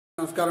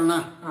நமஸ்காரம்ண்ணா.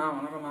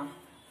 வணக்கம்ண்ணா.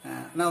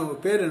 நான் உங்க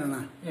பேர்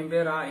என்னண்ணா? என்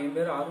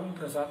பேர் அருண்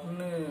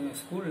பிரசாத்னு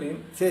ஸ்கூல் நேம்.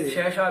 சரி.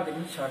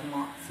 சேஷாத்ரி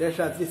சர்மா.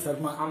 சேஷாத்ரி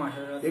சர்மா. ஆமா,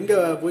 சேஷாத்ரி. எங்க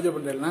பூஜை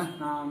பண்றீங்களா?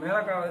 நான்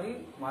மேலக்காவரி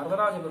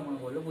வரதராஜ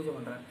பெருமாள் கோயில பூஜை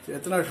பண்றேன்.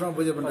 எத்தனை வருஷமா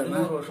பூஜை பண்றேன்?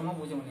 11 வருஷமா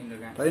பூஜை பண்ணிட்டு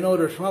இருக்கேன்.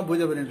 11 வருஷமா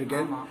பூஜை பண்ணிட்டு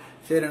இருக்கேன்.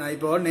 சரி, நான்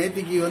இப்போ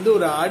நேத்திக்கு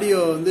ஒரு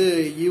ஆடியோ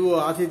ஈவோ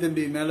ஆசை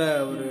தம்பி மேல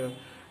ஒரு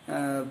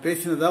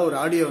பேசினதா ஒரு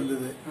ஆடியோ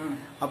வந்தது.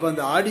 அப்ப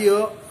அந்த ஆடியோ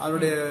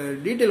அதனுடைய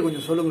டீட்டெயில்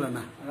கொஞ்சம்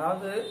சொல்லுங்களேண்ணா.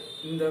 அதாவது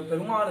இந்த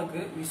பெருமாளுக்கு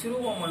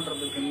விசுரூபம்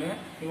பண்றதுக்குன்னு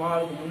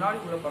இவாளுக்கு முன்னாடி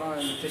உள்ள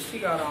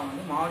தெஷ்டிகாரா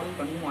மாடு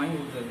கண்ணு வாங்கி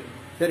கொடுத்தது.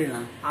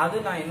 சரிண்ணா. அது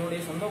நான் என்னுடைய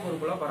சொந்த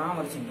பொறுப்புல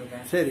பராமரிச்சுட்டு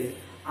இருக்கேன். சரி.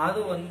 அது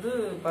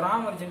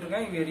பராமரிச்சுட்டு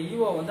இருக்கேன். இவர்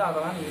ஈவோ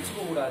அதெல்லாம் நீ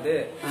வச்சுக்க கூடாது,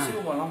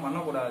 விசுரூபம் எல்லாம்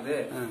பண்ணக்கூடாது,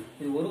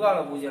 இது ஒரு கால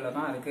பூஜையில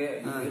தான் இருக்கு,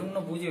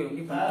 வெறும்ன பூஜை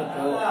வேண்டி பண்ணிட்டு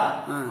போ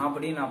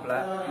அப்படின்னாப்ல.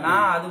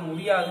 நான் அது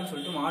முடியாதுன்னு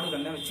சொல்லிட்டு மாடு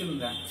கண்ணை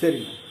வச்சிருந்தேன்.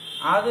 சரி.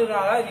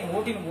 அதனால நீ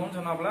ஓட்டின்னு போன்னு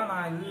சொன்னாப்ல.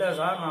 நான் இல்ல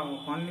சார் நான்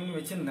பண்ணின்னு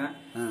வச்சிருந்தேன்.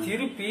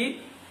 திருப்பி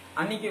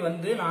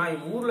அன்னைக்கு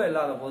நான் ஊர்ல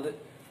இல்லாத போது,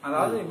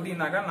 அதாவது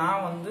எப்படின்னாக்கா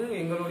நான்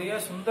எங்களுடைய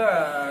சொந்த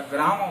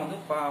கிராமம்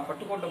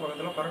பட்டுக்கோட்டை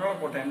பக்கத்துல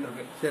பரகலக்கோட்டைன்னு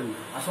இருக்கு.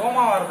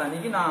 சோமாவாரத்து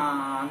அன்னைக்கு நான்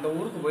அந்த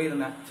ஊருக்கு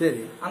போயிருந்தேன்.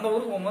 சரி. அந்த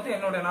ஊருக்கு போகும்போது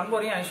என்னுடைய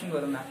நண்பரையும்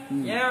அழைச்சிட்டு இருந்தேன்.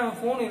 ஏன்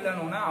போன்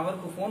இல்லைன்னு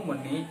அவருக்கு போன்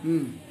பண்ணி,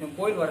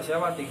 கோயில் வர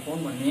சேவார்த்திக்கு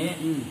போன் பண்ணி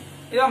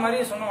இதே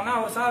மாதிரி சொன்னோன்னா,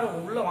 அவர் சார்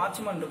உள்ள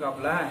வாட்ச்மேன்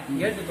இருக்காப்ல,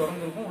 கேட்டு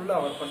திறந்துருக்கும், உள்ள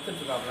அவர்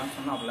படுத்துட்டு இருக்காப்லன்னு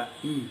சொன்னாப்ல.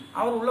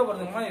 அவர் உள்ள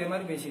படுத்துக்கோமா இதே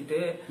மாதிரி பேசிட்டு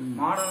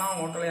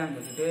மாடெல்லாம் ஓட்டலையான்னு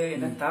பேசிட்டு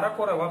என்ன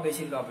தரக்குறைவா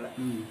பேசியிருக்காப்ல.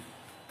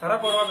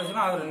 தரக்குறைவா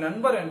பேசினா அவர்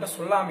நண்பர் என்கிட்ட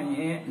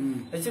சொல்லாமையே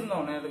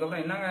வச்சிருந்தோன்னு.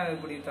 அதுக்கப்புறம் என்னங்க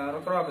இப்படி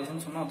தரக்குறைவா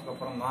பேசுன்னு சொன்னதுக்கு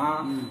அப்புறம் தான்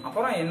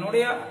அப்புறம்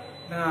என்னுடைய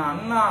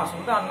அண்ணா,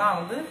 சொந்த அண்ணா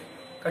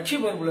கட்சி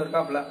பொறுப்புல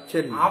இருக்காப்ல.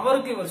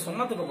 அவருக்கு இவர்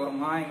சொன்னதுக்கு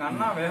அப்புறமா எங்க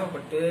அண்ணா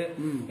வேகப்பட்டு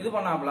இது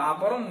பண்ணாப்ல.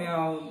 அப்புறம்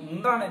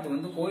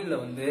முந்தானத்து கோயில்ல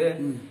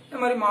இந்த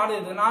மாதிரி மாடு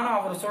இது, நானும்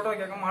அவர் சொல்றத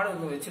கேட்க மாடு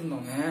இது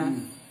வச்சிருந்தோங்க,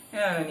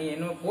 நீ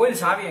என்ன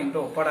கோயில் சாவி என்கிட்ட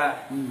ஒப்பட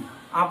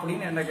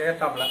அப்படின்னு என்ன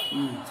கேட்டாப்ல.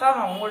 சார்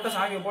நான் உங்கள்கிட்ட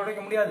சாவி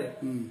ஒப்படைக்க முடியாது,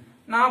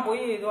 நான்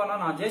போய் இதுவானா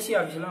நான் ஜேசி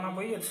ஆபீஸ்ல நான்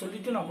போய்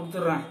சொல்லிட்டு நான்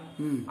கொடுத்துடுறேன்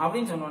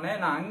அப்படின்னு சொன்னோன்னே,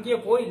 நான் அங்கேயே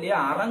கோயிலே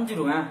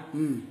அரைஞ்சிருவேன்,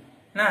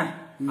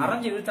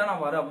 அரைஞ்சு இழுத்தானா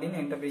பாரு அப்படின்னு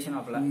என்கிட்ட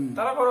பேசினாப்ல.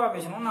 தரக்குறவா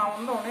பேசணும். நான்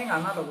உடனே எங்க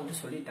அண்ணாட்ட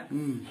கூப்பிட்டு சொல்லிட்டேன்,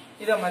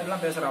 இத மாதிரி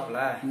எல்லாம் பேசுறாப்ல,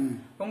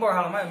 ரொம்ப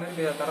காலமா இது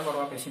மாதிரி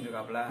தரக்குறவா பேசிட்டு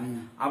இருக்காப்ல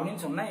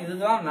அப்படின்னு சொன்னேன்.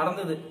 இதுதான்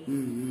நடந்தது,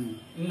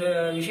 இந்த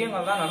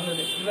விஷயங்கள் தான்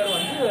நடந்தது.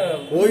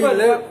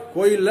 இவர்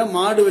கோயில்ல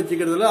மாடு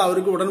வச்சுக்கிறதுல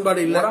அவருக்கு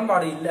உடன்பாடு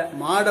இல்ல.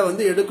 மாடை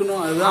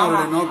எடுக்கணும், அதுதான்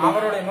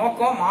அவருடைய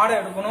நோக்கம். மாடை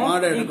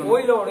எடுக்கணும்,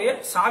 கோயிலோடைய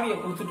சாவியை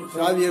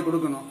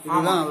கொடுக்கணும்.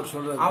 இதுதான் அவர்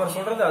சொல்றது. அவர்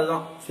சொல்றது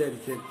அதுதான். சரி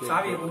சரி.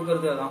 சாவியை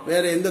கொடுக்கறது அதுதான்.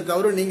 வேற எந்த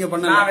தவறும் நீங்க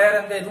பண்ணல? வேற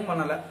எந்த இதுவும்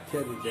பண்ணல.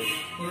 சரி சரி.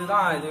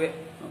 இதுதான் இதுவே.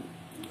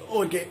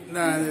 ஓகே.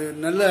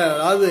 நல்ல,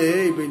 அதாவது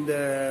இப்ப இந்த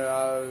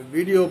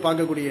வீடியோ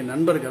பார்க்கக்கூடிய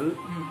நண்பர்கள்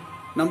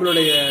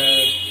நம்மளுடைய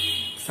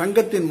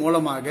சங்கத்தின்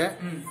மூலமாக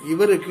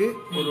இவருக்கு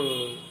ஒரு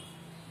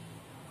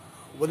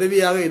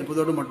உதவியாக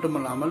இருப்பதோடு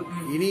மட்டுமல்லாமல்,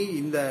 இனி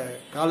இந்த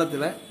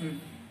காலத்துல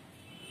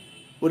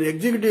ஒரு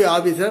எக்ஸிகியூட்டிவ்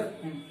ஆபீசர்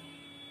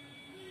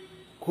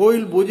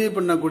கோயில் பூஜை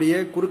பண்ணக்கூடிய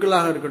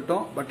குருக்களாக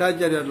இருக்கட்டும்,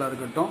 பட்டாச்சாரியர்களாக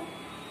இருக்கட்டும்,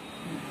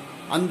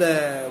 அந்த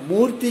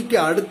மூர்த்திக்கு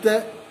அடுத்த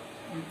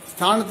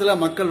ஸ்தானத்துல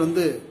மக்கள்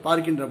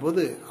பார்க்கின்ற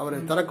போது அவரை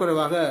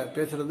தரக்குறைவாக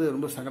பேசுறது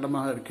ரொம்ப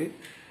சங்கடமாக இருக்கு.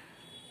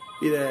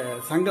 இத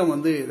சங்கம்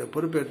இதை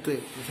பொறுப்பேற்று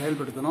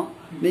செயல்படுத்தணும்.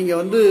 நீங்க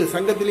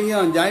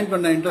சங்கத்திலயும் ஜாயின்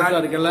பண்ண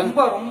இன்ட்ரெஸ்டா இருக்கல?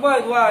 ரொம்ப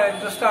இதுவா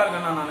இன்ட்ரெஸ்டா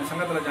இருக்கேன் நான்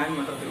சங்கத்துல ஜாயின்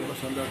பண்றதுக்கு.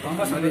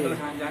 ரொம்ப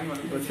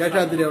சந்தோஷம்.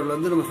 சேஷாத்ரி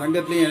அவர்கள் நம்ம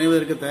சங்கத்திலையும்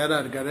இணைவதற்கு தயாரா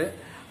இருக்காரு.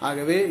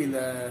 ஆகவே இந்த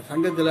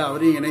சங்கத்துல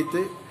அவரையும்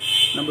இணைத்து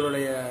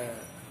நம்மளுடைய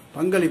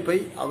பங்களிப்பை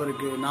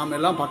அவருக்கு நாம்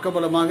எல்லாம்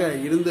பக்கபலமாக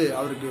இருந்து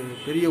அவருக்கு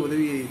பெரிய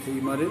உதவியை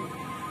செய்யுமாறு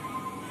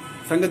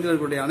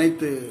சங்கத்தினர்களுடைய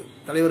அனைத்து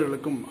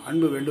தலைவர்களுக்கும்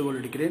அன்பு வேண்டுகோள்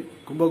எடுக்கிறேன்.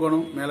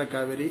 கும்பகோணம்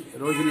மேலக்காவேரி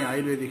ரோஹிணி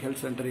ஆயுர்வேதிக்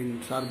ஹெல்த் சென்டரின்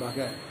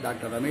சார்பாக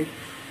டாக்டர் ரமேஷ்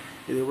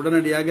இது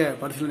உடனடியாக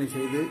பரிசீலனை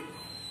செய்து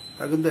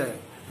தகுந்த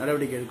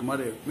நடவடிக்கை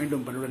எடுக்குமாறு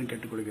மீண்டும் பணிவுடன்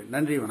கேட்டுக்கொள்கிறேன்.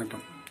 நன்றி,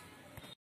 வணக்கம்.